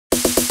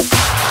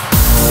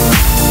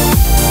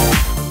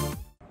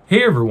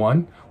Hey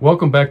everyone,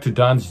 welcome back to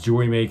Don's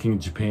Jewelry Making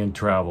Japan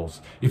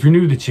Travels. If you're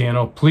new to the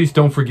channel, please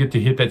don't forget to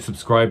hit that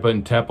subscribe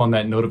button, tap on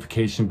that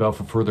notification bell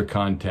for further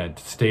content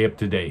to stay up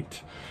to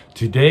date.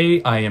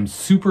 Today I am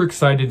super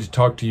excited to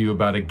talk to you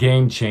about a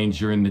game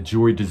changer in the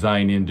jewelry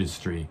design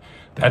industry.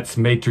 That's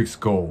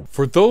MatrixGold.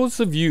 For those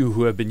of you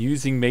who have been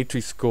using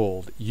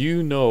MatrixGold,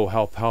 you know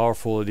how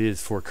powerful it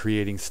is for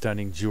creating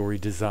stunning jewelry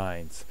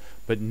designs.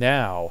 But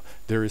now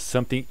there is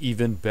something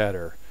even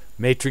better.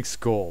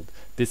 MatrixGold.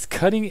 This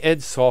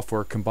cutting-edge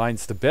software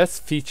combines the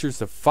best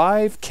features of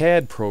 5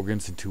 CAD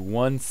programs into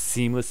one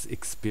seamless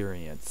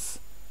experience.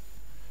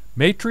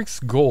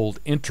 MatrixGold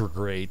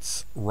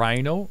integrates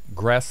Rhino,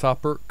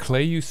 Grasshopper,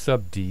 Clayu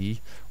Sub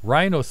D,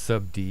 Rhino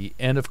Sub D,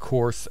 and of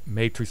course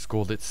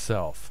MatrixGold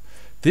itself.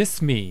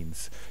 This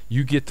means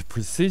you get the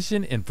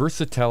precision and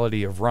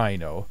versatility of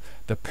Rhino,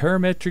 the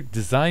parametric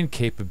design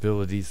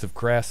capabilities of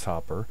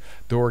Grasshopper,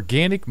 the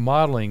organic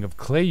modeling of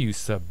Clayu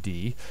Sub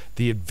D,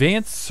 the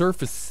advanced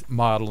surface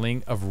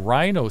modeling of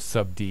Rhino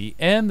Sub D,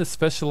 and the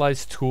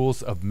specialized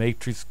tools of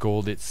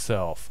MatrixGold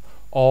itself,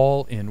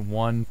 all in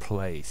one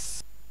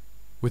place.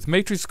 With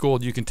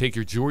MatrixGold, you can take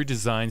your jewelry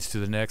designs to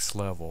the next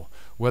level.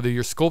 Whether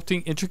you're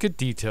sculpting intricate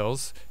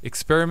details,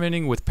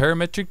 experimenting with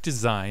parametric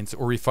designs,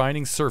 or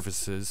refining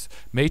surfaces,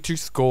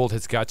 MatrixGold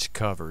has got you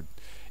covered.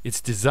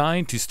 It's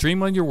designed to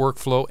streamline your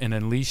workflow and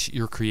unleash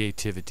your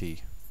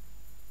creativity.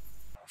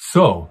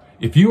 So,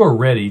 if you are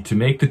ready to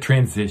make the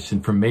transition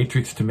from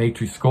Matrix to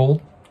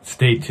MatrixGold,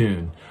 stay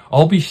tuned.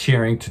 I'll be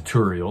sharing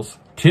tutorials,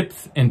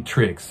 tips, and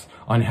tricks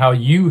on how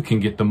you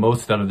can get the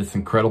most out of this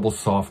incredible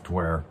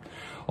software.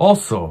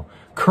 Also,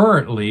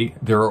 currently,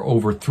 there are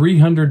over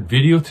 300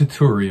 video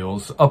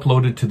tutorials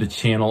uploaded to the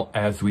channel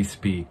as we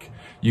speak.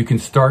 You can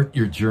start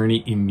your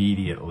journey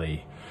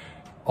immediately.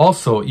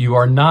 Also, you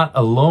are not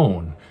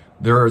alone.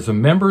 There is a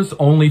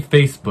members-only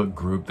Facebook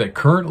group that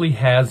currently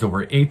has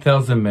over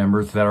 8,000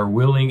 members that are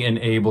willing and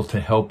able to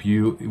help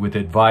you with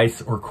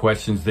advice or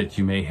questions that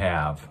you may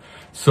have.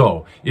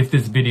 So, if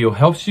this video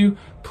helps you,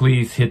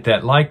 please hit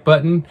that like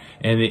button.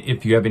 And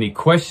if you have any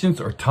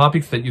questions or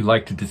topics that you'd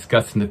like to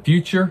discuss in the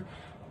future,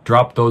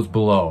 drop those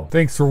below.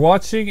 Thanks for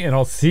watching, and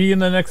I'll see you in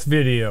the next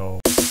video.